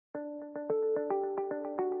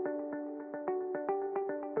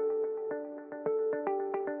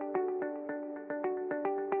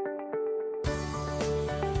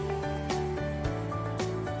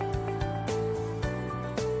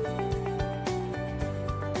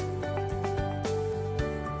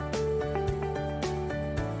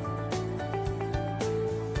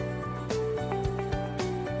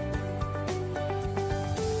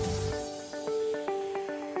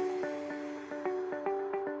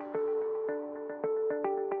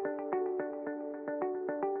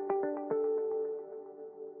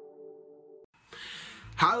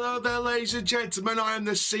Hello there, ladies and gentlemen. I am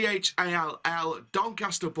the CHALL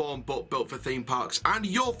Doncaster born but built for theme parks and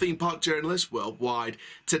your theme park journalist worldwide.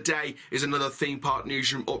 Today is another Theme Park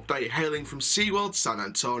Newsroom update hailing from SeaWorld San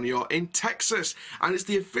Antonio in Texas, and it's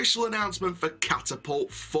the official announcement for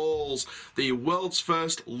Catapult Falls, the world's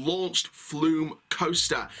first launched flume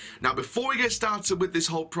coaster. Now, before we get started with this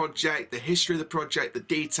whole project, the history of the project, the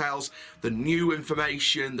details, the new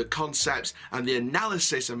information, the concepts, and the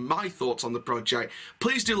analysis and my thoughts on the project,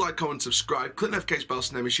 please do like, comment, subscribe, click the notification bell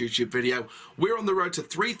to never miss a YouTube video. We're on the road to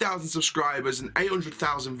 3,000 subscribers and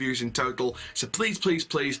 800,000 views in total, so please, please,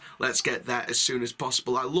 please, let's get there as soon as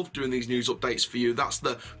possible. I love doing these news updates for you. That's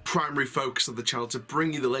the primary focus of the channel, to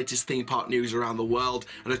bring you the latest theme park news around the world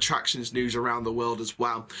and attractions news around the world as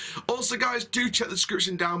well. Also, guys, do check the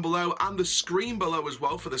description down below and the screen below as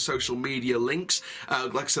well for the social media links.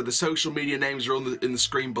 Like I said, the social media names are in the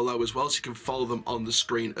screen below as well, so you can follow them on the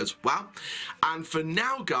screen as well. And for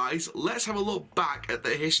now, guys, let's have a look back at the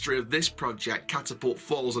history of this project, Catapult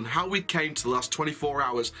Falls, and how we came to the last 24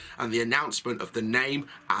 hours and the announcement of the name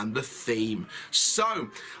and the theme. So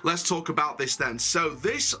let's talk about this then. So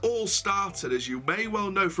this all started, as you may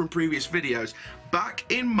well know from previous videos, back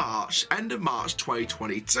in March, end of March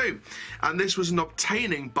 2022, and this was an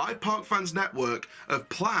obtaining by Park Fans Network of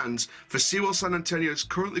plans for SeaWorld San Antonio's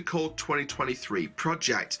currently called 2023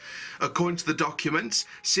 project. According to the documents,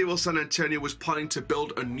 SeaWorld San Antonio was planning to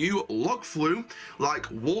build a new log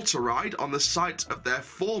flume-like water ride on the site of their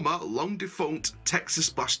former long-defunct Texas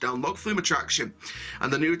Splashdown log flume attraction,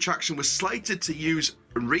 and the new attraction was slated to use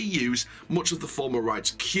and reuse much of the former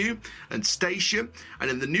ride's queue and station,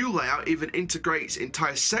 and in the new layout even integrates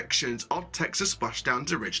entire sections of Texas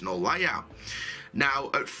Splashdown's original layout. Now,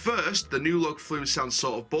 at first, the new log flume sounds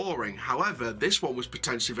sort of boring. However, this one was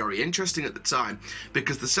potentially very interesting at the time,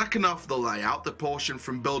 because the second half of the layout, the portion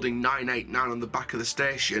from building 989 on the back of the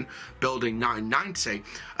station, building 990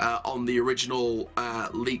 on the original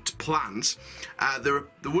leaked plans, there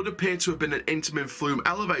would appear to have been an Intamin flume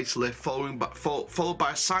elevator lift followed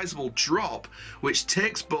by a sizable drop, which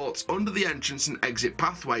takes boats under the entrance and exit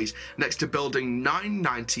pathways next to building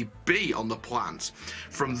 990B on the plans.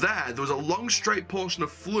 From there was a long straight portion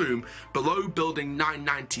of flume below building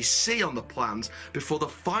 990C on the plans before the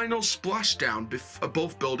final splashdown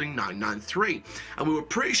above building 993, and we were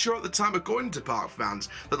pretty sure at the time, according to Park Fans,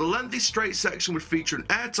 that the lengthy straight section would feature an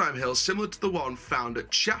airtime hill similar to the one found at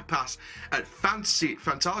Chiapas at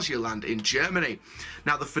Phantasialand in Germany.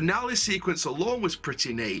 Now, the finale sequence alone was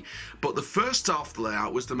pretty neat, but the first half of the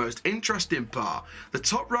layout was the most interesting part. The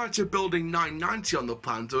top right of building 990 on the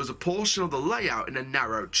plan, there was a portion of the layout in a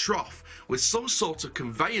narrow trough with some sort of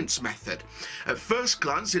conveyance method. At first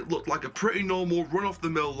glance, it looked like a pretty normal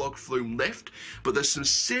run-of-the-mill log flume lift, but there's some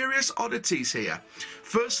serious oddities here.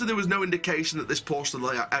 Firstly, there was no indication that this portion of the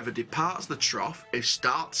layout ever departs the trough. It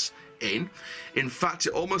starts in fact,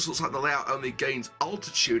 it almost looks like the layout only gains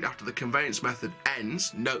altitude after the conveyance method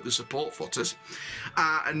ends. Note the support footers.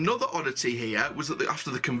 Another oddity here was that after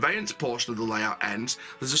the conveyance portion of the layout ends,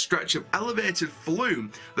 there's a stretch of elevated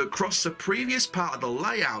flume that crosses a previous part of the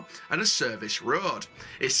layout and a service road.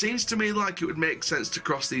 It seems to me like it would make sense to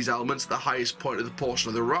cross these elements at the highest point of the portion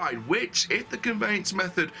of the ride, which, if the conveyance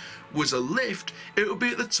method was a lift, it would be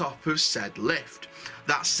at the top of said lift.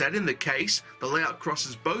 That said, in the case, the layout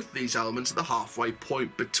crosses both these elements at the halfway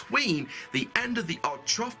point between the end of the odd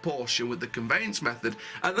trough portion with the conveyance method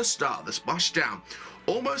and the start of the splashdown,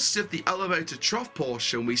 almost as if the elevated trough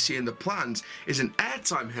portion we see in the plans is an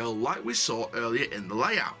airtime hill like we saw earlier in the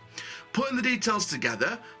layout. Putting the details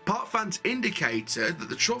together, Park Fans indicated that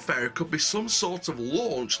the trough area could be some sort of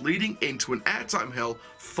launch leading into an airtime hill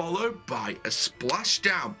followed by a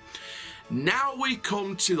splashdown. Now we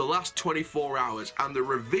come to the last 24 hours and the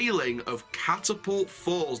revealing of Catapult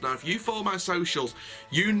Falls. Now, if you follow my socials,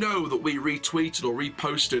 you know that we retweeted or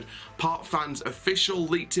reposted Park Fans' official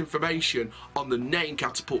leaked information on the name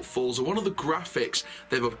Catapult Falls and one of the graphics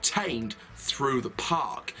they've obtained through the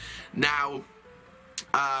park. Now,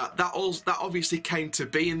 that obviously came to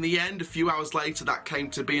be in the end. A few hours later, that came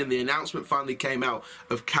to be, and the announcement finally came out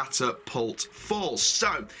of Catapult Falls.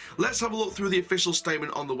 So let's have a look through the official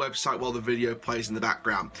statement on the website while the video plays in the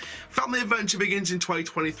background. Family adventure begins in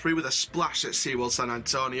 2023 with a splash at SeaWorld San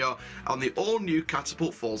Antonio on the all-new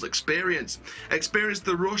Catapult Falls experience. Experience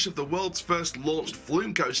the rush of the world's first launched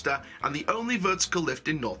flume coaster and the only vertical lift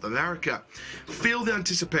in North America. Feel the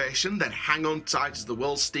anticipation, then hang on tight as the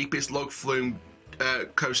world's steepest log flume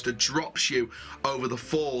coaster drops you over the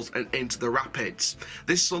falls and into the rapids.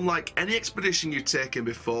 This is unlike any expedition you've taken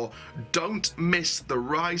before. Don't miss the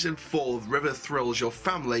rise and fall of river thrills your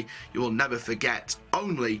family you will never forget,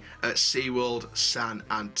 only at SeaWorld San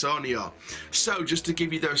Antonio. So just to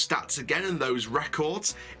give you those stats again and those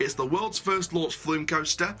records, it's the world's first launch flume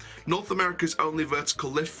coaster, North America's only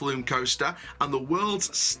vertical lift flume coaster, and the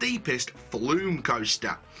world's steepest flume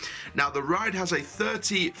coaster. Now the ride has a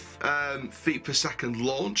 30 feet per second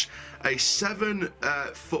launch, a 7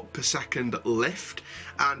 foot per second lift,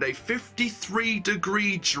 and a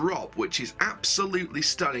 53-degree drop, which is absolutely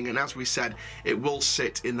stunning. And as we said, it will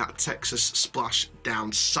sit in that Texas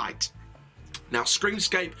splashdown site. Now,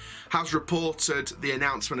 Screamscape has reported the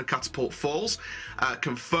announcement of Catapult Falls,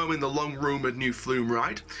 confirming the long-rumoured new flume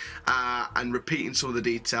ride, and repeating some of the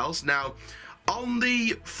details. Now, on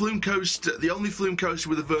the flume coaster, the only flume coaster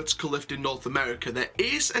with a vertical lift in North America, there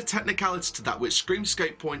is a technicality to that, which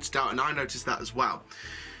Screamscape pointed out, and I noticed that as well.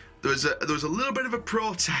 There was a little bit of a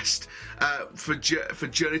protest for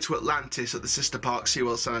Journey to Atlantis at the sister park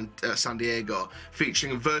SeaWorld San Diego,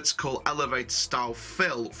 featuring a vertical elevator style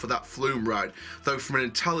fill for that flume ride, though from an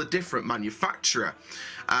entirely different manufacturer.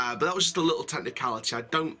 But that was just a little technicality.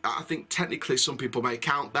 I think technically some people may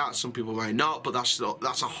count that, some people may not, but that's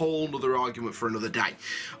a whole other argument for another day.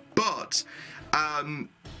 But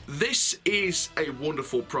this is a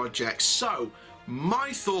wonderful project. So my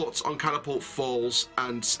thoughts on Catapult Falls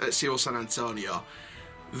and SeaWorld San Antonio: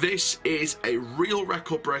 this is a real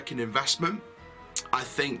record-breaking investment. I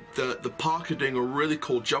think that the park are doing a really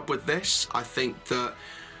cool job with this. I think that,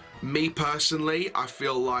 me personally, I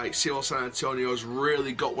feel like SeaWorld San Antonio has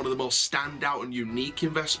really got one of the most standout and unique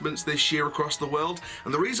investments this year across the world.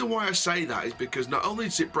 And the reason why I say that is because not only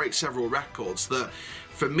does it break several records that,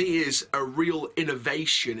 for me, is a real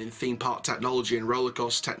innovation in theme park technology and roller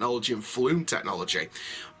coaster technology and flume technology,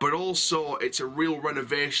 but also it's a real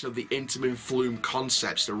renovation of the Intamin flume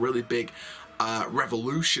concepts, a really big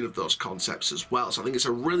revolution of those concepts as well. So I think it's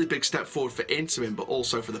a really big step forward for Intamin, but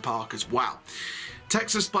also for the park as well.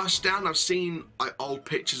 Texas Splashdown, I've seen like old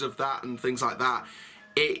pictures of that and things like that.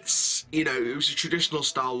 It's, you know, it was a traditional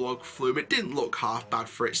style log flume. It didn't look half bad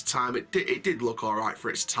for its time. It did look all right for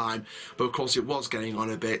its time, but of course it was getting on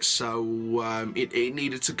a bit, so it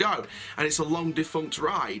needed to go. And it's a long defunct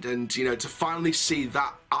ride, and you know, to finally see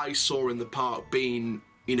that eyesore in the park being,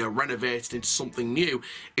 you know, renovated into something new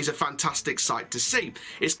is a fantastic sight to see.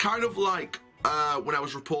 It's kind of like when I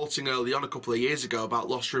was reporting early on a couple of years ago about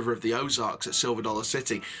Lost River of the Ozarks at Silver Dollar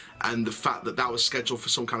City, and the fact that that was scheduled for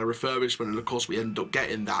some kind of refurbishment, and of course we ended up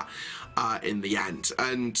getting that in the end.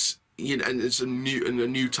 And you know, and it's a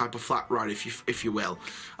new type of flat ride, if you will,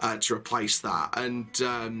 to replace that.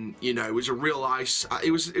 And you know, it was a real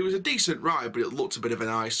it was a decent ride, but it looked a bit of an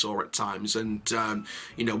eyesore at times. And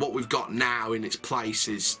you know, what we've got now in its place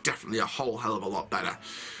is definitely a whole hell of a lot better.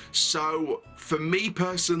 So for me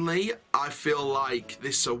personally, I feel like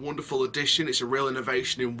this is a wonderful addition. It's a real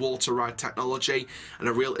innovation in water ride technology and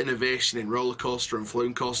a real innovation in roller coaster and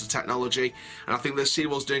flume coaster technology. And I think that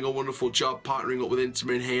SeaWorld's doing a wonderful job partnering up with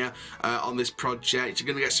Intamin here on this project. You're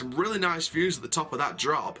going to get some really nice views at the top of that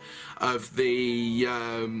drop of the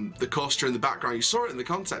coaster in the background. You saw it in the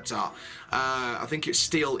concept art. I think it's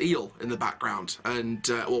Steel Eel in the background, and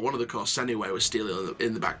well, one of the coasters anyway was Steel Eel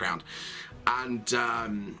in the background. And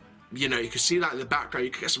you know, you can see that in the background.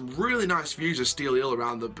 You can get some really nice views of Steel Eel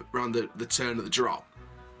around the turn of the drop.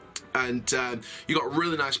 And you've got a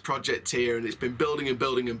really nice project here, and it's been building and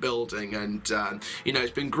building and building, and you know,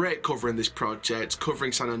 it's been great covering this project,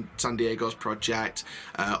 covering San Diego's project,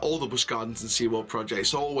 all the Busch Gardens and SeaWorld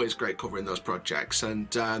projects. Always great covering those projects,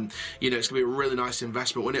 and you know, it's going to be a really nice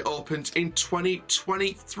investment when it opens in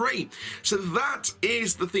 2023. So that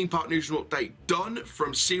is the Theme Park Newsroom update done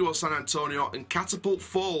from SeaWorld San Antonio and Catapult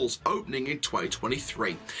Falls opening in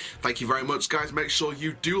 2023. Thank you very much, guys. Make sure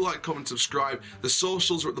you do like, comment, subscribe. The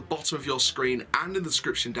socials are at the bottom of your screen and in the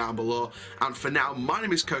description down below. And for now, my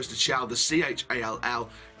name is Coaster Chall, the C-H-A-L-L,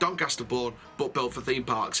 Doncaster born but built for theme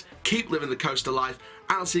parks. Keep living the coaster life,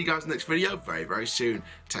 and I'll see you guys in the next video very, very soon.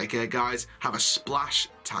 Take care, guys. Have a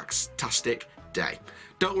splash-tastic day.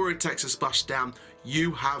 Don't worry, Texas Splashdown.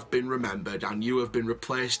 You have been remembered, and you have been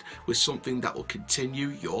replaced with something that will continue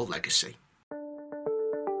your legacy.